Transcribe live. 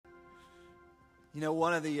You know,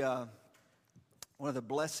 one of the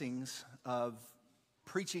blessings of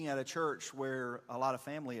preaching at a church where a lot of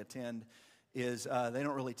family attend is they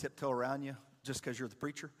don't really tiptoe around you just because you're the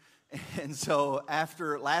preacher. And so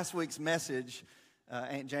after last week's message,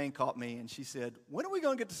 Aunt Jane caught me and she said, "When are we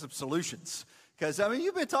going to get to some solutions? Because, I mean,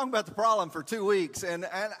 you've been talking about the problem for 2 weeks, and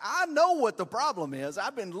I know what the problem is.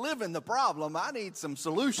 I've been living the problem. I need some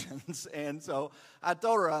solutions." And so I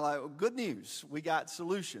told her, I'm like, well, good news. We got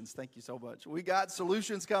solutions. Thank you so much. We got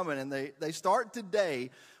solutions coming, and they start today.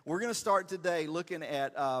 We're going to start today looking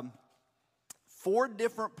at 4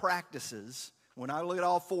 different practices. When I look at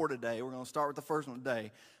all 4 today, we're going to start with the first one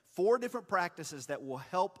today. 4 different practices that will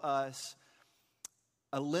help us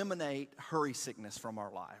eliminate hurry sickness from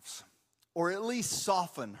our lives, or at least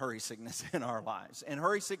soften hurry sickness in our lives. And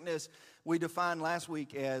hurry sickness, we defined last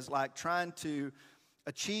week as like trying to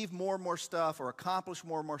achieve more and more stuff or accomplish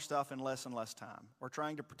more and more stuff in less and less time, or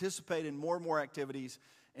trying to participate in more and more activities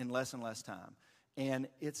in less and less time. And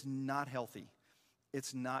it's not healthy.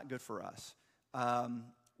 It's not good for us.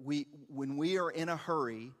 When we are in a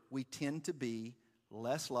hurry, we tend to be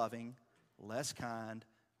less loving, less kind,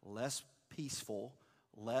 less peaceful,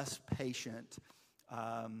 less patient,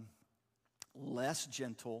 less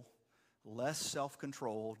gentle, less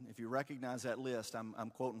self-controlled. If you recognize that list,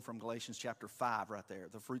 I'm quoting from Galatians chapter 5 right there,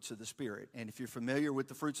 the fruits of the Spirit. And if you're familiar with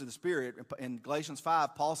the fruits of the Spirit, in Galatians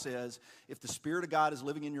 5, Paul says, if the Spirit of God is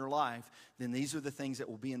living in your life, then these are the things that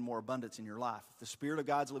will be in more abundance in your life. If the Spirit of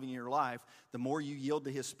God's living in your life, the more you yield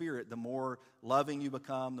to His Spirit, the more loving you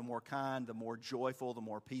become, the more kind, the more joyful, the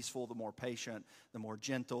more peaceful, the more patient, the more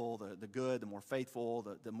gentle, the good, the more faithful,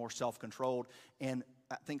 the more self-controlled. And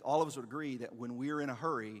I think all of us would agree that when we're in a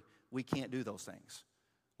hurry, we can't do those things.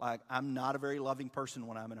 Like, I'm not a very loving person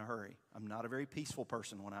when I'm in a hurry. I'm not a very peaceful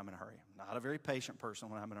person when I'm in a hurry. I'm not a very patient person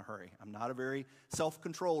when I'm in a hurry. I'm not a very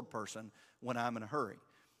self-controlled person when I'm in a hurry.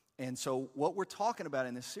 And so what we're talking about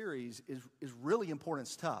in this series is really important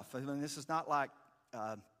stuff. I mean, this is not like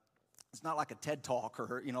it's not like a TED Talk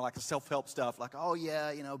or, you know, like a self-help stuff. Like, oh,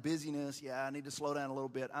 yeah, you know, busyness. Yeah, I need to slow down a little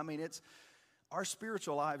bit. I mean, it's our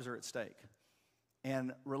spiritual lives are at stake,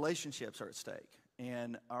 and relationships are at stake.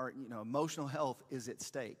 And our, you know, emotional health is at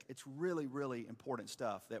stake. It's really, really important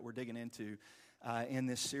stuff that we're digging into in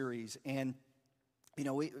this series. And, you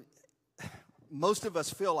know, most of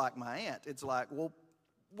us feel like my aunt. It's like, well,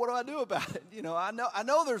 what do I do about it? You know, I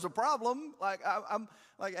know there's a problem. Like I'm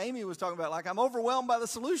like Amy was talking about. Like, I'm overwhelmed by the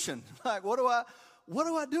solution. Like, what do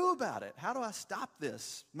I do about it? How do I stop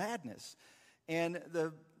this madness? And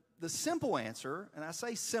the simple answer, and I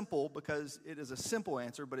say simple because it is a simple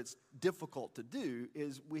answer, but it's difficult to do,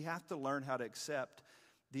 is we have to learn how to accept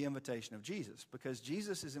the invitation of Jesus, because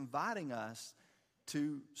Jesus is inviting us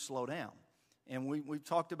to slow down. And we've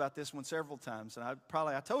talked about this one several times, and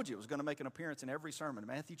I told you it was going to make an appearance in every sermon.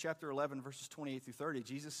 Matthew chapter 11, verses 28 through 30,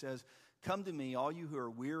 Jesus says, "Come to me, all you who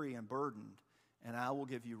are weary and burdened, and I will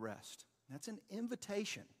give you rest." That's an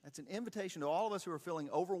invitation. That's an invitation to all of us who are feeling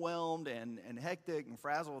overwhelmed and hectic and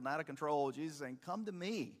frazzled and out of control. Jesus is saying, come to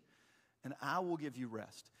me, and I will give you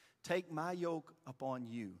rest. Take my yoke upon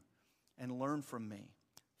you and learn from me.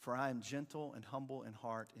 For I am gentle and humble in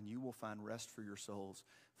heart, and you will find rest for your souls.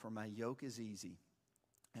 For my yoke is easy,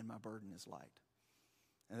 and my burden is light.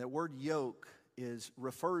 And that word yoke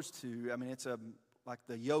refers to, I mean, it's like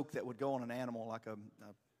the yoke that would go on an animal, like a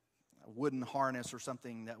wooden harness or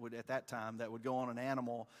something that would, at that time, that would go on an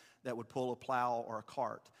animal that would pull a plow or a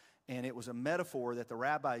cart. And it was a metaphor that the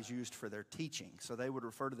rabbis used for their teaching. So they would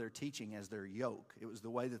refer to their teaching as their yoke. It was the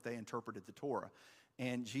way that they interpreted the Torah.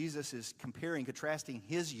 And Jesus is contrasting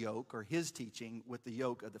his yoke or his teaching with the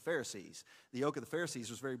yoke of the Pharisees. The yoke of the Pharisees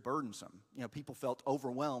was very burdensome. You know, people felt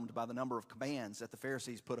overwhelmed by the number of commands that the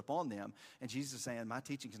Pharisees put upon them. And Jesus is saying, my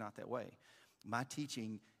teaching is not that way. My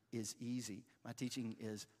teaching is easy. My teaching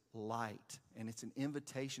is light, and it's an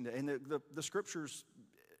invitation to, and the scriptures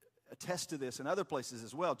attest to this in other places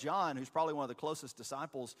as well. John, who's probably one of the closest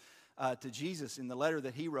disciples to Jesus, in the letter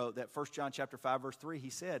that he wrote, that 1 John chapter 5 verse 3, he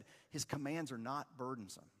said his commands are not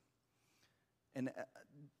burdensome. And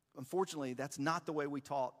unfortunately, that's not the way we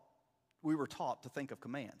were taught to think of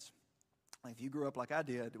commands. Like, if you grew up like I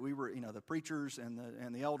did, we were, you know, the preachers and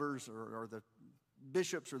the elders or the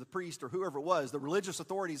bishops or the priest or whoever it was, the religious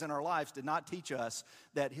authorities in our lives did not teach us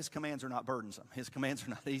that his commands are not burdensome. His commands are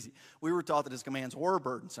not easy. We were taught that his commands were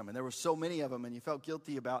burdensome, and there were so many of them, and you felt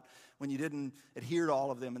guilty about when you didn't adhere to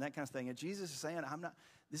all of them and that kind of thing. And Jesus is saying,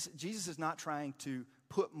 Jesus is not trying to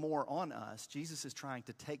put more on us. Jesus is trying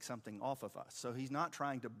to take something off of us. So he's not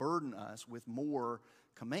trying to burden us with more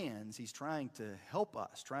commands. He's trying to help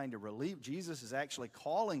us, trying to relieve. Jesus is actually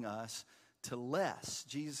calling us to less.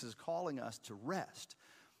 Jesus is calling us to rest.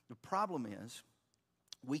 The problem is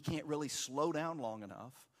we can't really slow down long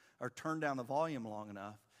enough or turn down the volume long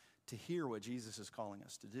enough to hear what Jesus is calling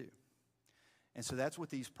us to do. And so that's what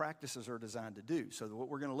these practices are designed to do. So what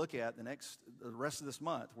we're going to look at the rest of this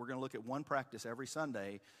month, we're going to look at one practice every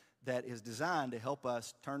Sunday that is designed to help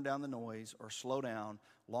us turn down the noise or slow down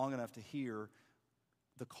long enough to hear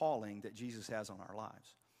the calling that Jesus has on our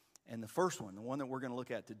lives. And the first one, the one that we're going to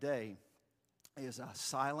look at today, is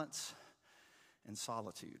silence and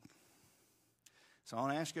solitude. So I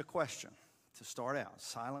want to ask you a question to start out.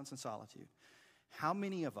 Silence and solitude. How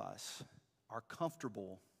many of us are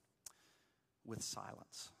comfortable with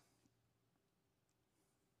silence?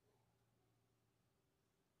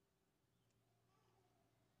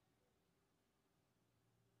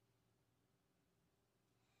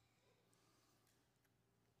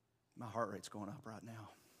 My heart rate's going up right now.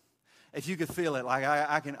 If you could feel it, like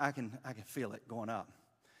I can feel it going up.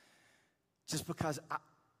 Just because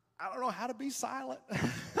I don't know how to be silent.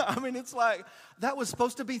 I mean, it's like, that was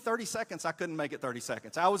supposed to be 30 seconds. I couldn't make it 30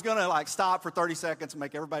 seconds. I was going to stop for 30 seconds and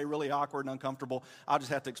make everybody really awkward and uncomfortable. I'll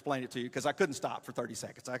just have to explain it to you because I couldn't stop for 30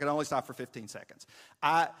 seconds. I could only stop for 15 seconds.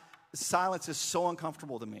 Silence is so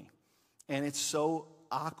uncomfortable to me, and it's so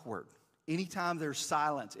awkward. Anytime there's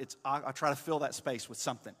silence, I try to fill that space with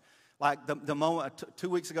something. Like the moment, 2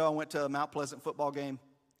 weeks ago, I went to a Mount Pleasant football game,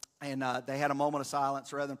 and they had a moment of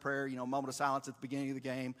silence rather than prayer, a moment of silence at the beginning of the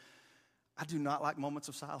game. I do not like moments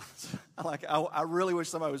of silence. I really wish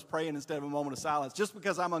somebody was praying instead of a moment of silence, just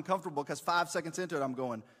because I'm uncomfortable, because 5 seconds into it, I'm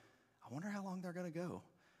going, I wonder how long they're going to go.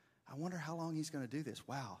 I wonder how long he's going to do this.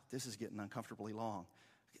 Wow, this is getting uncomfortably long.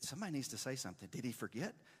 Somebody needs to say something. Did he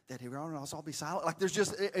forget that he wanted us all be silent? Like, there's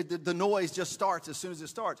just, the noise just starts as soon as it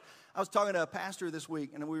starts. I was talking to a pastor this week,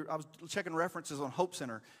 and I was checking references on Hope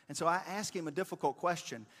Center. And so I asked him a difficult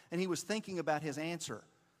question, and he was thinking about his answer.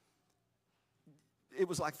 It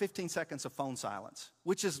was like 15 seconds of phone silence,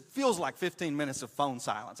 which feels like 15 minutes of phone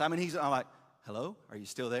silence. I mean, I'm like, hello, are you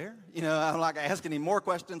still there? I'm like asking him more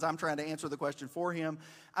questions. I'm trying to answer the question for him.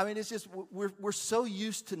 I mean, it's just, we're so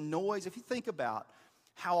used to noise. If you think about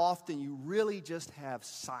how often you really just have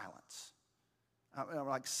silence.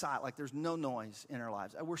 Like there's no noise in our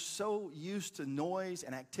lives. We're so used to noise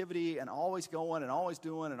and activity and always going and always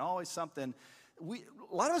doing and always something.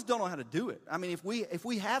 A lot of us don't know how to do it. I mean, if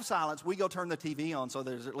we have silence, we go turn the TV on so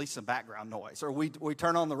there's at least some background noise. Or we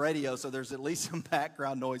turn on the radio so there's at least some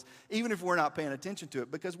background noise, even if we're not paying attention to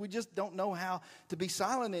it, because we just don't know how to be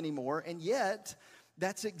silent anymore. And yet,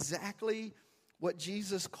 that's exactly what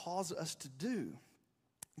Jesus calls us to do.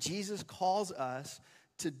 Jesus calls us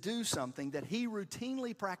to do something that he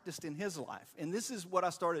routinely practiced in his life. And this is what I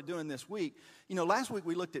started doing this week. Last week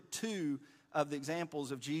we looked at two of the examples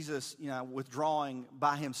of Jesus, withdrawing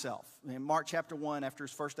by himself. In Mark chapter 1, after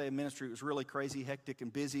his first day of ministry, it was really crazy, hectic,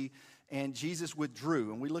 and busy, and Jesus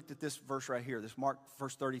withdrew. And we looked at this verse right here, this Mark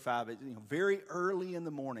verse 35. Very early in the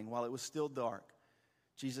morning, while it was still dark,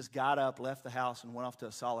 Jesus got up, left the house, and went off to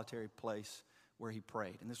a solitary place where he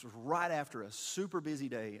prayed. And this was right after a super busy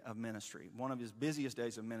day of ministry, one of his busiest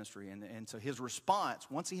days of ministry. And so his response,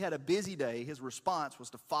 once he had a busy day, his response was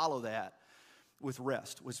to follow that with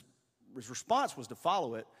rest. His response was to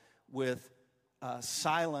follow it with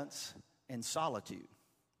silence and solitude.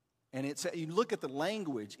 And you look at the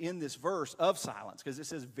language in this verse of silence, because it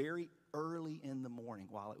says very early in the morning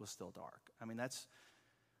while it was still dark. I mean,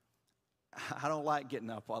 I don't like getting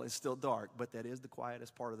up while it's still dark, but that is the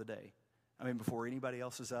quietest part of the day. I mean, before anybody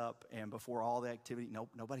else is up and before all the activity,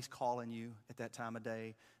 nobody's calling you at that time of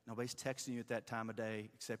day. Nobody's texting you at that time of day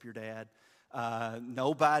except your dad.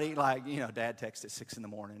 Nobody, Dad texts at 6 in the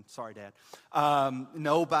morning. Sorry, Dad.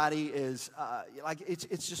 Nobody is,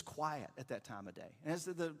 it's just quiet at that time of day.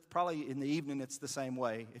 And probably in the evening it's the same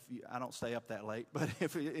way. I don't stay up that late, but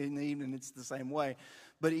if in the evening it's the same way.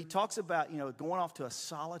 But he talks about, going off to a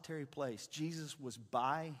solitary place. Jesus was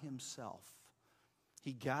by himself.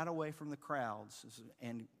 He got away from the crowds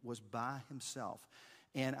and was by himself.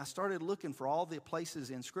 And I started looking for all the places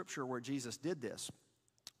in Scripture where Jesus did this,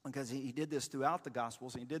 because he did this throughout the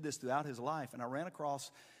Gospels, and he did this throughout his life. And I ran across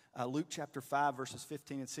Luke chapter 5, verses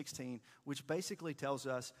 15 and 16, which basically tells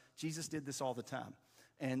us Jesus did this all the time.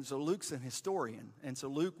 And so Luke's an historian, and so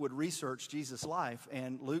Luke would research Jesus' life,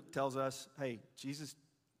 and Luke tells us, hey, Jesus,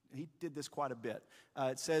 he did this quite a bit.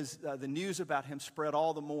 It says the news about him spread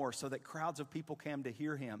all the more so that crowds of people came to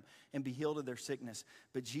hear him and be healed of their sickness.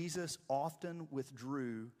 But Jesus often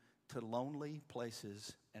withdrew to lonely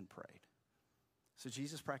places and prayed. So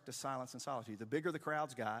Jesus practiced silence and solitude. The bigger the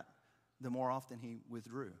crowds got, the more often he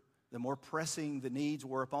withdrew. The more pressing the needs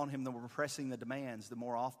were upon him, the more pressing the demands, the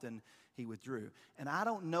more often he withdrew. And I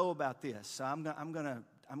don't know about this, so I'm going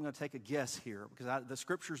to take a guess here, because the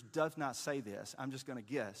Scriptures does not say this. I'm just going to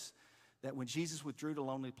guess that when Jesus withdrew to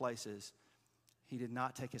lonely places, he did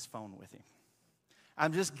not take his phone with him.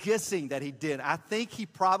 I'm just guessing that he did. I think he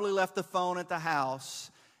probably left the phone at the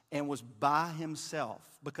house and was by himself.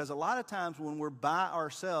 Because a lot of times when we're by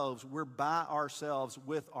ourselves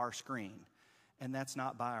with our screen. And that's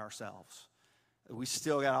not by ourselves. We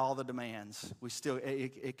still got all the demands.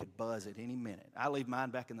 It could buzz at any minute. I leave mine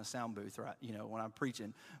back in the sound booth, right? When I'm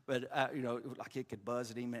preaching. But like it could buzz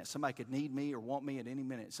at any minute. Somebody could need me or want me at any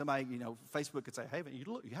minute. Somebody, Facebook could say, "Hey,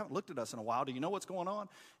 you haven't looked at us in a while. Do you know what's going on?"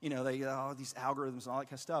 These algorithms and all that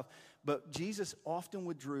kind of stuff. But Jesus often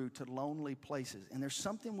withdrew to lonely places, and there's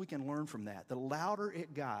something we can learn from that. The louder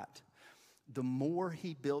it got, the more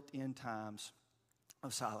he built in times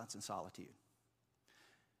of silence and solitude.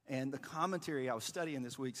 And the commentary I was studying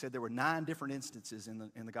this week said there were 9 different instances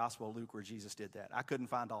in the Gospel of Luke where Jesus did that. I couldn't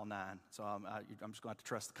find all 9, so I'm just going to have to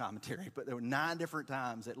trust the commentary. But there were 9 different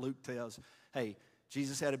times that Luke tells, hey,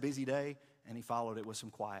 Jesus had a busy day, and he followed it with some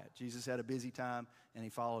quiet. Jesus had a busy time, and he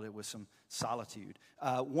followed it with some solitude.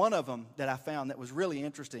 One of them that I found that was really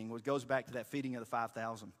interesting goes back to that feeding of the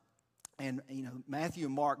 5,000. And, Matthew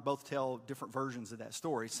and Mark both tell different versions of that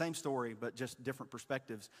story. Same story, but just different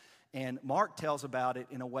perspectives. And Mark tells about it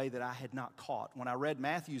in a way that I had not caught. When I read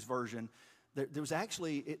Matthew's version, there was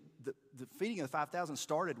actually, the feeding of the 5,000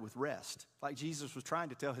 started with rest. Like Jesus was trying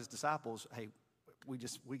to tell his disciples, hey,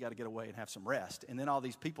 we got to get away and have some rest. And then all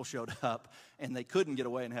these people showed up, and they couldn't get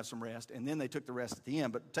away and have some rest. And then they took the rest at the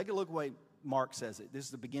end. But take a look at the way Mark says it. This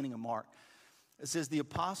is the beginning of Mark. It says, the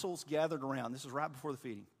apostles gathered around. This is right before the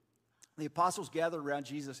feeding. The apostles gathered around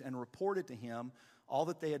Jesus and reported to him all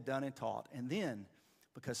that they had done and taught. And then,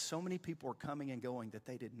 because so many people were coming and going that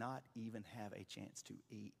they did not even have a chance to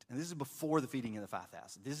eat. And this is before the feeding of the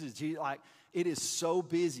 5,000. This is like, it is so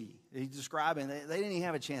busy. He's describing, they didn't even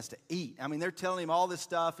have a chance to eat. I mean, they're telling him all this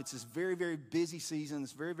stuff. It's this very, very busy season,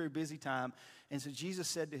 this very, very busy time. And so Jesus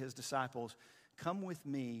said to his disciples, come with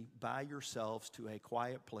me by yourselves to a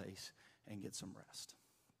quiet place and get some rest.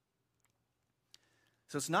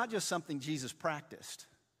 So it's not just something Jesus practiced.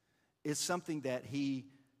 It's something that he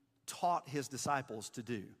taught his disciples to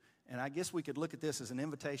do. And I guess we could look at this as an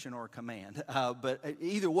invitation or a command. But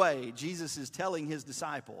either way, Jesus is telling his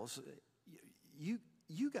disciples,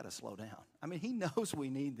 you got to slow down. I mean, he knows we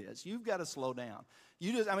need this. You've got to slow down.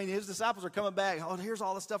 His disciples are coming back. Oh, here's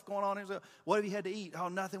all the stuff going on. What have you had to eat? Oh,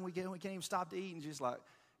 nothing. We can't even stop to eat. And just like,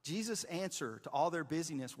 Jesus' answer to all their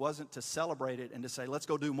busyness wasn't to celebrate it and to say, let's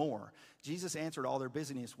go do more. Jesus' answer to all their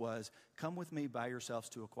busyness was, come with me by yourselves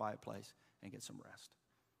to a quiet place and get some rest.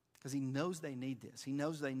 Because he knows they need this. He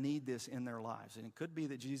knows they need this in their lives. And it could be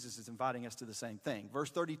that Jesus is inviting us to the same thing. Verse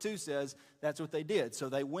 32 says that's what they did. So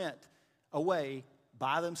they went away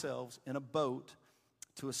by themselves in a boat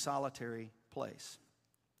to a solitary place.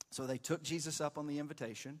 So they took Jesus up on the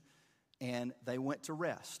invitation and they went to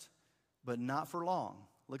rest, but not for long.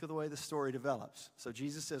 Look at the way the story develops. So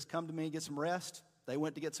Jesus says, come to me, get some rest. They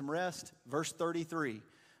went to get some rest. Verse 33,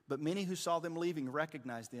 but many who saw them leaving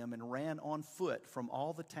recognized them and ran on foot from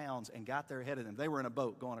all the towns and got there ahead of them. They were in a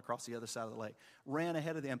boat going across the other side of the lake, ran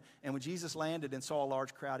ahead of them. And when Jesus landed and saw a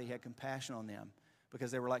large crowd, he had compassion on them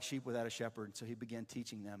because they were like sheep without a shepherd. So he began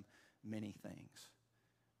teaching them many things.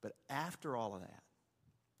 But after all of that,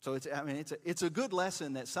 so it's a good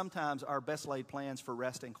lesson that sometimes our best laid plans for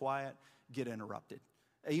rest and quiet get interrupted.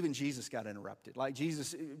 Even Jesus got interrupted. Like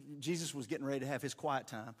Jesus was getting ready to have his quiet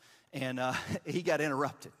time, and he got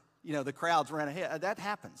interrupted. The crowds ran ahead. That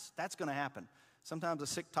happens. That's going to happen. Sometimes a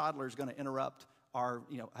sick toddler is going to interrupt our,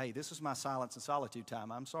 hey, this is my silence and solitude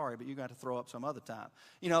time. I'm sorry, but you got to throw up some other time.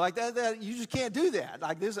 Like that you just can't do that.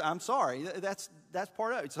 Like this, I'm sorry. That's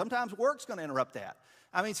part of it. Sometimes work's going to interrupt that.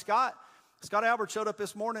 I mean, Scott Albert showed up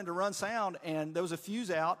this morning to run sound, and there was a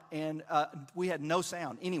fuse out, and we had no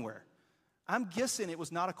sound anywhere. I'm guessing it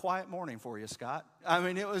was not a quiet morning for you, Scott. I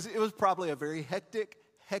mean, it was probably a very hectic,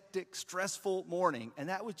 stressful morning.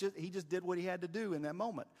 And he just did what he had to do in that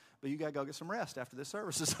moment. But you got to go get some rest after this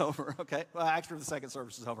service is over, okay? Well, after the second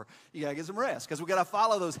service is over, you got to get some rest. Because we got to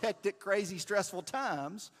follow those hectic, crazy, stressful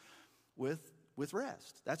times with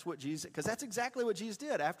rest. That's what Jesus, because that's exactly what Jesus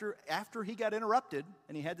did. After he got interrupted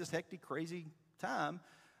and he had this hectic, crazy time,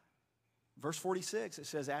 verse 46, it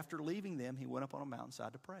says, after leaving them, he went up on a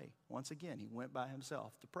mountainside to pray. Once again, he went by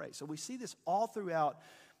himself to pray. So we see this all throughout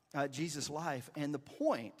Jesus' life, and the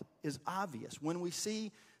point is obvious. When we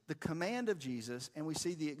see the command of Jesus and we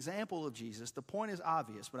see the example of Jesus, the point is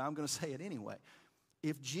obvious, but I'm going to say it anyway.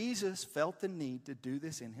 If Jesus felt the need to do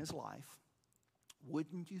this in his life,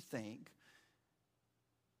 wouldn't you think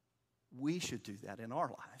we should do that in our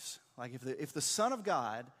lives? Like if the Son of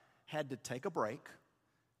God had to take a break,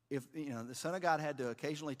 if the Son of God had to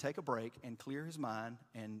occasionally take a break and clear his mind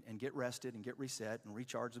and get rested and get reset and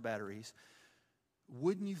recharge the batteries,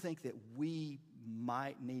 wouldn't you think that we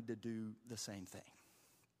might need to do the same thing?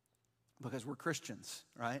 Because we're Christians,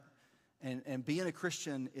 right? And being a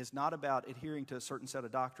Christian is not about adhering to a certain set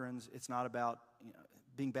of doctrines. It's not about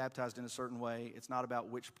being baptized in a certain way. It's not about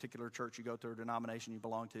which particular church you go to or denomination you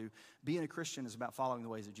belong to. Being a Christian is about following the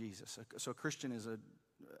ways of Jesus. So a Christian is a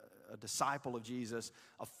disciple of Jesus,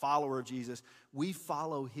 a follower of Jesus. We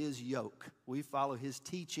follow his yoke. We follow his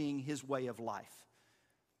teaching, his way of life.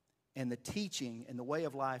 And the teaching and the way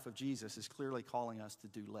of life of Jesus is clearly calling us to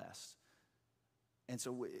do less. And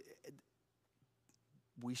so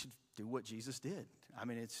we should do what Jesus did. I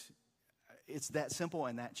mean, it's that simple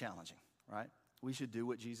and that challenging, right? We should do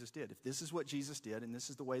what Jesus did. If this is what Jesus did, and this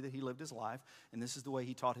is the way that he lived his life, and this is the way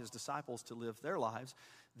he taught his disciples to live their lives,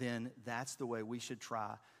 then that's the way we should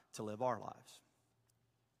try to live our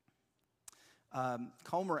lives.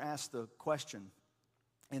 Comer asked the question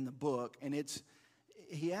in the book, and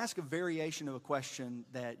he asked a variation of a question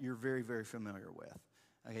that you're very, very familiar with.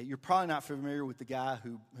 Okay, you're probably not familiar with the guy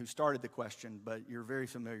who started the question, but you're very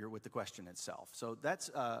familiar with the question itself. So that's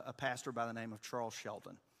a pastor by the name of Charles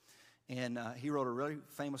Sheldon. And he wrote a really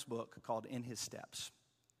famous book called In His Steps.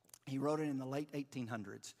 He wrote it in the late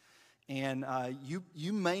 1800s. And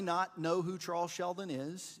you may not know who Charles Sheldon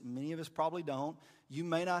is. Many of us probably don't. You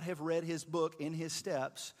may not have read his book, In His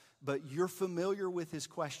Steps, but you're familiar with his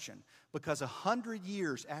question. Because 100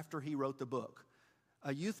 years after he wrote the book,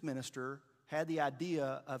 a youth minister had the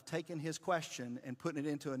idea of taking his question and putting it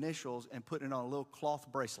into initials and putting it on a little cloth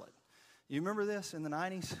bracelet. You remember this in the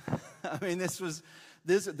 90s? I mean, the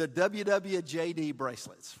WWJD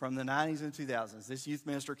bracelets from the 90s and 2000s. This youth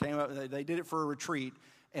minister came up, they did it for a retreat,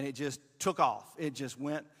 and it just took off. It just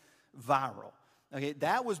went viral. Okay,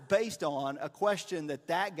 that was based on a question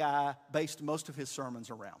that guy based most of his sermons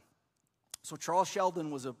around. So Charles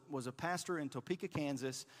Sheldon was a pastor in Topeka,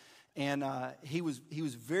 Kansas, and he was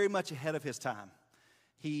very much ahead of his time.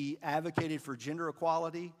 He advocated for gender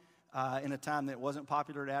equality in a time that it wasn't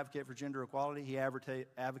popular to advocate for gender equality. He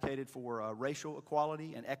advocated for racial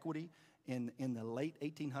equality and equity in the late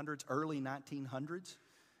 1800s, early 1900s.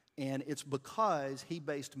 And it's because he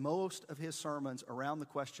based most of his sermons around the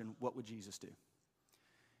question, what would Jesus do?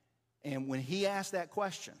 And when he asked that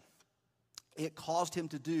question, it caused him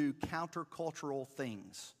to do countercultural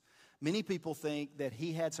things. Many people think that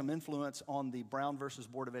he had some influence on the Brown versus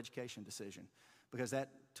Board of Education decision because that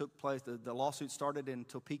took place. The lawsuit started in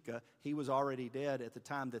Topeka. He was already dead at the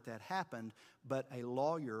time that happened, but a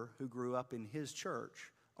lawyer who grew up in his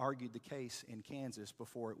church argued the case in Kansas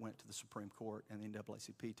before it went to the Supreme Court, and the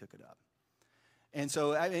NAACP took it up. And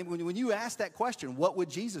so when you ask that question, what would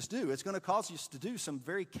Jesus do? It's going to cause you to do some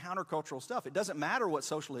very countercultural stuff. It doesn't matter what's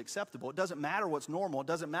socially acceptable. It doesn't matter what's normal. It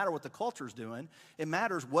doesn't matter what the culture's doing. It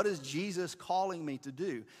matters, what is Jesus calling me to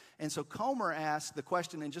do? And so Comer asked the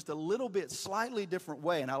question in just a little bit slightly different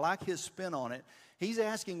way, and I like his spin on it. He's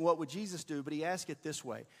asking, what would Jesus do? But he asked it this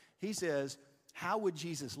way. He says, how would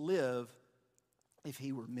Jesus live if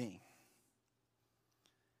he were me?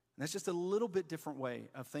 And that's just a little bit different way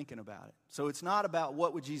of thinking about it. So it's not about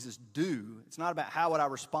what would Jesus do. It's not about how would I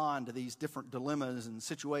respond to these different dilemmas and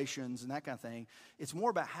situations and that kind of thing. It's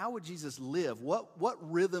more about how would Jesus live? What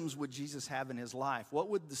rhythms would Jesus have in his life? What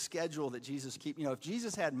would the schedule that Jesus keep? If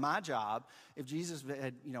Jesus had my job, if Jesus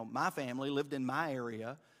had, my family, lived in my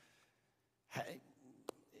area,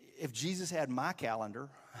 if Jesus had my calendar,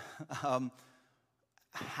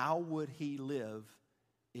 how would he live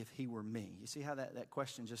if he were me? You see how that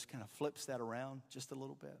question just kind of flips that around just a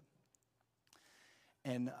little bit?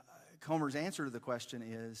 And Comer's answer to the question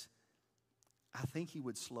is, I think he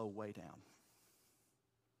would slow way down.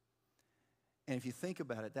 And if you think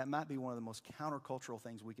about it, that might be one of the most countercultural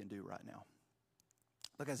things we can do right now.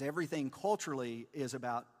 Because everything culturally is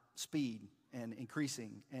about speed and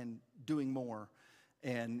increasing and doing more.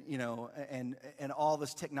 And, and all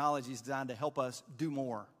this technology is designed to help us do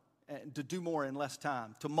more. To do more in less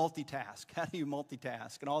time, to multitask. How do you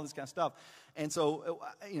multitask? And all this kind of stuff. And so,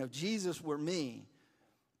 Jesus were me,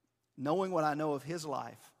 knowing what I know of his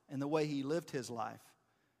life and the way he lived his life,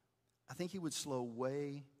 I think he would slow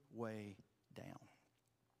way, way down.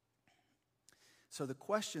 So the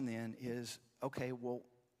question then is, okay, well,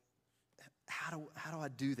 how do I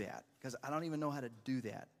do that? Because I don't even know how to do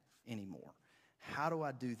that anymore. How do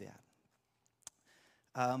I do that?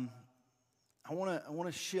 I I want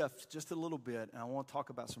to shift just a little bit, and I want to talk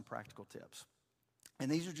about some practical tips. And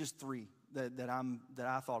these are just three that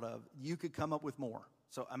I thought of. You could come up with more.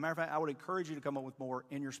 So, as a matter of fact, I would encourage you to come up with more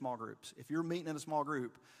in your small groups. If you're meeting in a small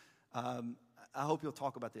group, I hope you'll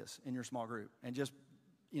talk about this in your small group and just,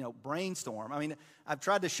 brainstorm. I mean, I've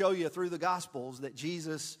tried to show you through the Gospels that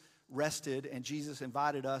Jesus rested and Jesus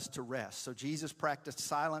invited us to rest. So Jesus practiced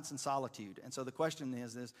silence and solitude. And so the question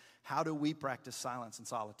is how do we practice silence and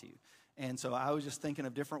solitude? And so I was just thinking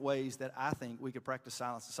of different ways that I think we could practice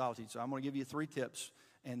silence and solitude. So I'm going to give you 3 tips,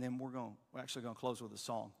 and then we're actually going to close with a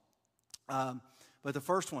song. But the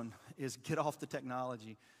first one is get off the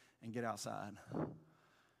technology and get outside.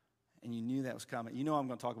 And you knew that was coming. You know I'm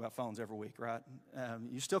going to talk about phones every week, right?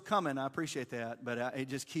 You're still coming. I appreciate that. But it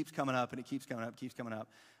just keeps coming up, and it keeps coming up, keeps coming up.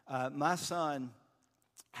 My son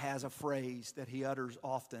has a phrase that he utters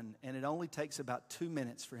often, and it only takes about 2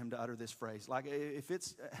 minutes for him to utter this phrase. Like if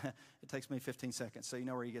it takes me 15 seconds, so you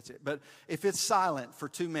know where he gets it. But if it's silent for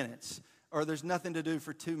 2 minutes, or there's nothing to do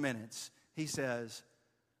for 2 minutes, he says,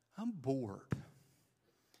 I'm bored.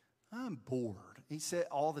 I'm bored. He said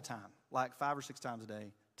all the time, like 5 or 6 times a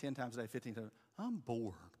day, 10 times a day, 15 times. I'm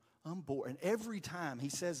bored. I'm bored. And every time he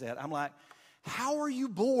says that, I'm like, how are you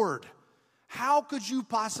bored? How could you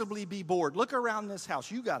possibly be bored? Look around this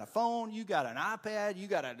house. You got a phone. You got an iPad. You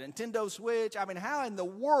got a Nintendo Switch. I mean, how in the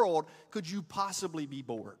world could you possibly be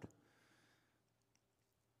bored?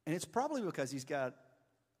 And it's probably because he's got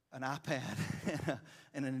an iPad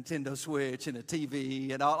and a Nintendo Switch and a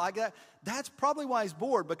TV and all like that. That's probably why he's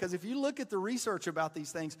bored, because if you look at the research about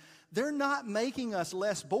these things, they're not making us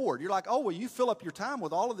less bored. You're like, oh, well, you fill up your time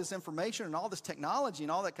with all of this information and all this technology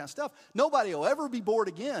and all that kind of stuff. Nobody will ever be bored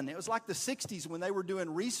again. It was like the 60s when they were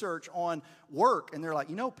doing research on work, and they're like,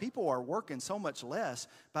 people are working so much less.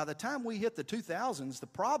 By the time we hit the 2000s, the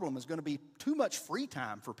problem is going to be too much free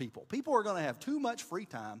time for people. People are going to have too much free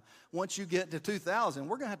time once you get to 2000.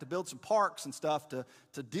 We're going to have to build some parks and stuff to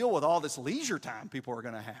deal with all this leisure time people are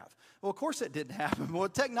going to have. Well, of course that didn't happen.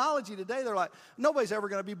 With technology today, they're like, nobody's ever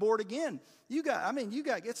going to be bored again.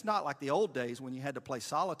 It's not like the old days when you had to play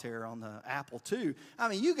solitaire on the Apple II. I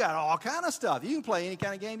mean, you got all kind of stuff. You can play any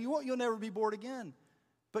kind of game you want. You'll never be bored again.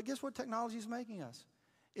 But guess what technology is making us?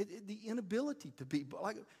 The inability to be,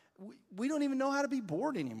 like, we don't even know how to be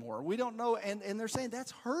bored anymore. We don't know, and they're saying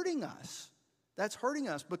that's hurting us. That's hurting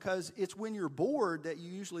us because it's when you're bored that you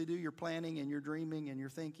usually do your planning and your dreaming and your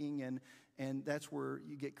thinking, and that's where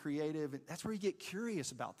you get creative. And that's where you get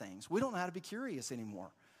curious about things. We don't know how to be curious anymore,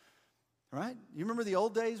 right? You remember the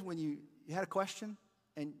old days when you had a question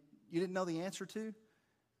and you didn't know the answer to,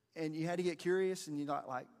 and you had to get curious, and you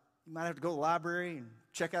might have to go to the library and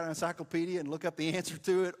check out an encyclopedia and look up the answer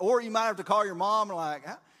to it, or you might have to call your mom and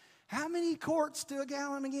how many quarts to a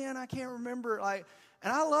gallon again? I can't remember.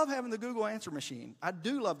 And I love having the Google answer machine. I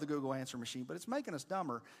do love the Google answer machine, but it's making us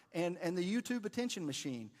dumber. And the YouTube attention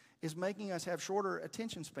machine is making us have shorter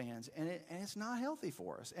attention spans, and it's not healthy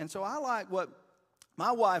for us. And so I like what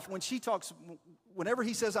my wife, when she talks, whenever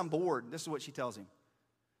he says I'm bored, this is what she tells him.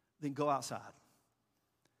 Then go outside.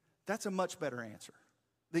 That's a much better answer.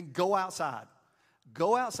 Then go outside.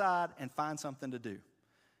 Go outside and find something to do.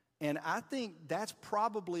 And I think that's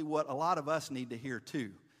probably what a lot of us need to hear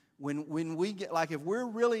too. When we get, if we're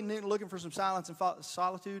really looking for some silence and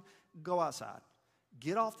solitude, go outside.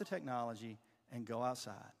 Get off the technology and go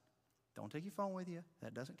outside. Don't take your phone with you.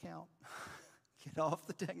 That doesn't count. Get off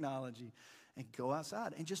the technology and go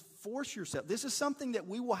outside and just force yourself. This is something that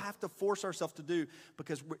we will have to force ourselves to do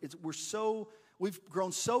because we've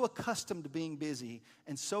grown so accustomed to being busy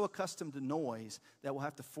and so accustomed to noise that we'll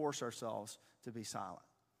have to force ourselves to be silent.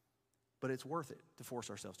 But it's worth it to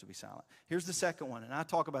force ourselves to be silent. Here's the second one, and I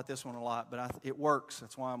talk about this one a lot, but it works.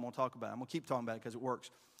 That's why I'm going to talk about it. I'm going to keep talking about it because it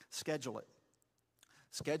works. Schedule it.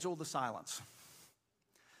 Schedule the silence.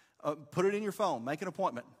 Put it in your phone. Make an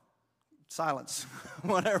appointment. Silence.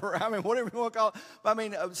 Whatever you want to call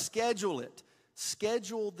it. Schedule it.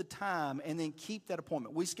 Schedule the time and then keep that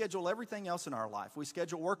appointment. We schedule everything else in our life. We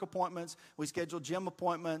schedule work appointments. We schedule gym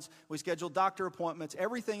appointments. We schedule doctor appointments.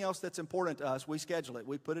 Everything else that's important to us, we schedule it.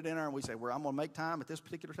 We put it in there and we say, I'm going to make time at this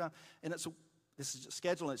particular time. And this is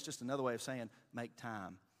scheduling. It's just another way of saying make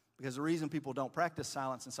time. Because the reason people don't practice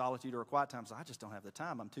silence and solitude or quiet time is I just don't have the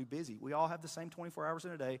time. I'm too busy. We all have the same 24 hours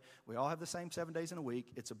in a day. We all have the same 7 days in a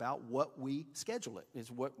week. It's about what we schedule it. It's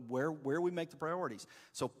where we make the priorities.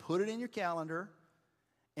 So put it in your calendar,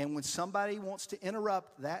 and when somebody wants to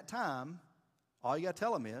interrupt that time, all you got to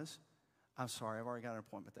tell them is, I'm sorry, I've already got an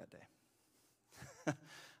appointment that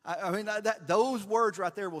day. Those words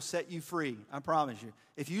right there will set you free. I promise you.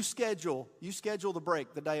 If you schedule the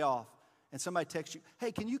break, the day off, and somebody texts you,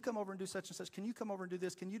 hey, can you come over and do such and such? Can you come over and do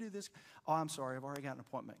this? Can you do this? Oh, I'm sorry, I've already got an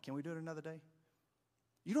appointment. Can we do it another day?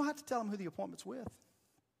 You don't have to tell them who the appointment's with.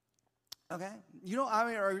 Okay? You don't, I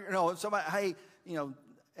mean, or, you know, if somebody, hey, you know,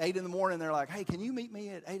 8 in the morning, they're like, hey, can you meet me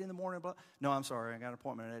at 8 in the morning? Blah. No, I'm sorry, I got an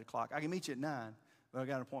appointment at 8 o'clock. I can meet you at 9, but I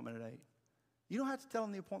got an appointment at 8. You don't have to tell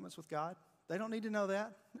them the appointment's with God. They don't need to know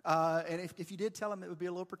that. And if you did tell them, it would be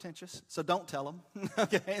a little pretentious. So don't tell them.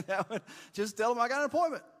 Okay? Just tell them I got an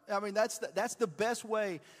appointment. I mean, that's the best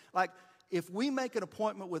way. Like, if we make an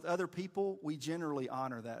appointment with other people, we generally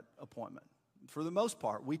honor that appointment. For the most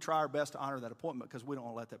part, we try our best to honor that appointment because we don't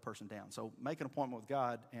want to let that person down. So make an appointment with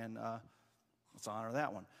God, and let's honor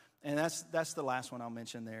that one. And that's the last one I'll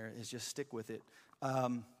mention there, is just stick with it.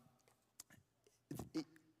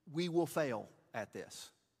 We will fail at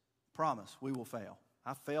this. Promise, we will fail.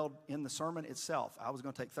 I failed in the sermon itself. I was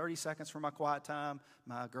going to take 30 seconds for my quiet time,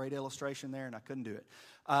 my great illustration there, and I couldn't do it.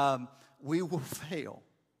 We will fail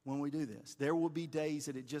when we do this. There will be days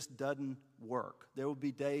that it just doesn't work. There will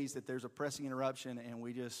be days that there's a pressing interruption and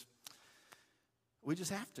we just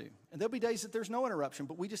have to. And there'll be days that there's no interruption,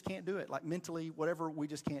 but we just can't do it. Like mentally, whatever, we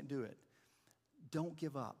just can't do it. Don't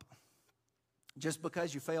give up. Just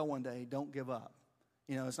because you fail one day, don't give up.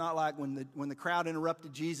 You know, it's not like when the crowd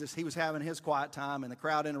interrupted Jesus, he was having his quiet time, and the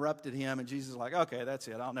crowd interrupted him, and Jesus was like, okay, that's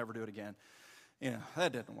it. I'll never do it again. You know,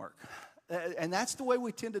 that didn't work. And that's the way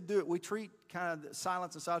we tend to do it. We treat kind of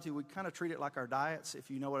silence and solitude, we kind of treat it like our diets,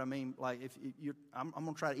 if you know what I mean. Like, if I'm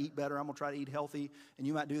going to try to eat better, I'm going to try to eat healthy, and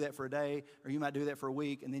you might do that for a day, or you might do that for a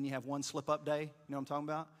week, and then you have one slip-up day, you know what I'm talking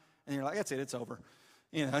about? And you're like, that's it, it's over.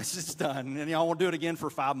 You know, it's just done, and y'all won't do it again for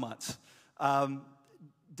 5 months.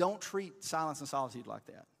 Don't treat silence and solitude like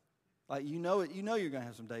that. Like, you know you're going to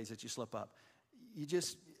have some days that you slip up. You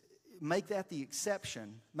just make that the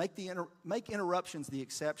exception. Make interruptions the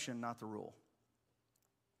exception, not the rule.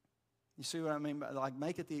 You see what I mean? Like,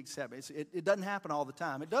 make it the exception. It doesn't happen all the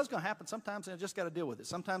time. It does going to happen sometimes, and I just got to deal with it.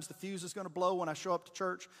 Sometimes the fuse is going to blow when I show up to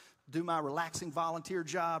church, do my relaxing volunteer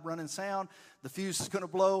job, running sound. The fuse is going to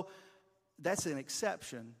blow. That's an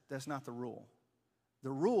exception. That's not the rule.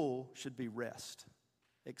 The rule should be rest.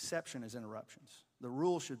 Exception is interruptions. The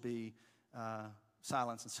rule should be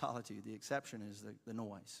silence and solitude. The exception is the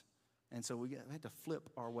noise. And so we had to flip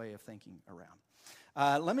our way of thinking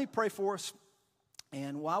around. Let me pray for us.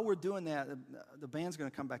 And while we're doing that, the band's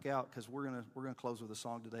going to come back out because we're going to close with a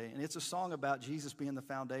song today. And it's a song about Jesus being the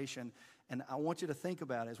foundation. And I want you to think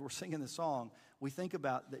about it as we're singing the song. We think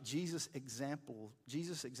about that Jesus' example,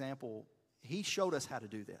 he showed us how to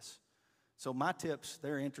do this. So my tips,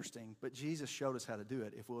 they're interesting, but Jesus showed us how to do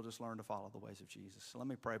it if we'll just learn to follow the ways of Jesus. So let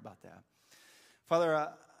me pray about that. Father,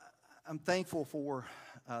 I'm thankful for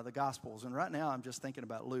the Gospels, and right now I'm just thinking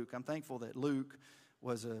about Luke. I'm thankful that Luke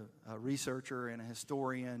was a researcher and a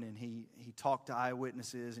historian, and he talked to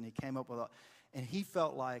eyewitnesses, and he came up with and he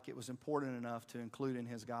felt like it was important enough to include in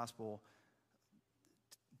his Gospel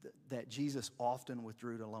that Jesus often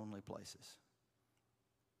withdrew to lonely places.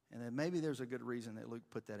 And then maybe there's a good reason that Luke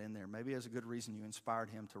put that in there. Maybe there's a good reason you inspired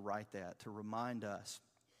him to write that, to remind us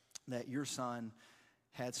that your son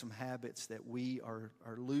had some habits that we are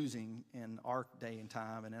losing in our day and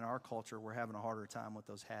time, and in our culture we're having a harder time with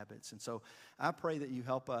those habits. And so I pray that you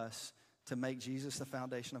help us to make Jesus the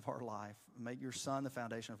foundation of our life, make your son the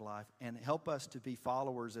foundation of life, and help us to be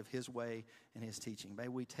followers of his way and his teaching. May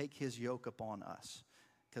we take his yoke upon us,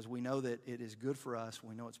 because we know that it is good for us.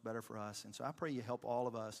 We know it's better for us. And so I pray you help all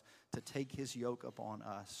of us to take his yoke upon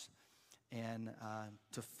us and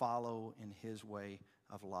to follow in his way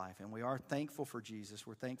of life. And we are thankful for Jesus.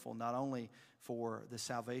 We're thankful not only for the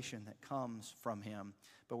salvation that comes from him,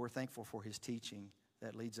 but we're thankful for his teaching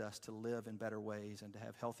that leads us to live in better ways and to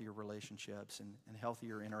have healthier relationships and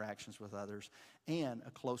healthier interactions with others and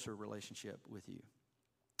a closer relationship with you.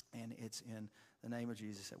 And it's in the name of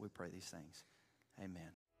Jesus that we pray these things.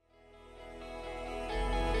 Amen.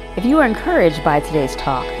 If you are encouraged by today's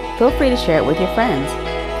talk, feel free to share it with your friends.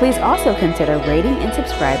 Please also consider rating and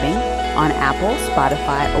subscribing on Apple,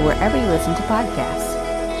 Spotify, or wherever you listen to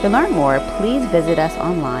podcasts. To learn more, please visit us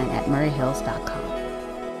online at murrayhills.com.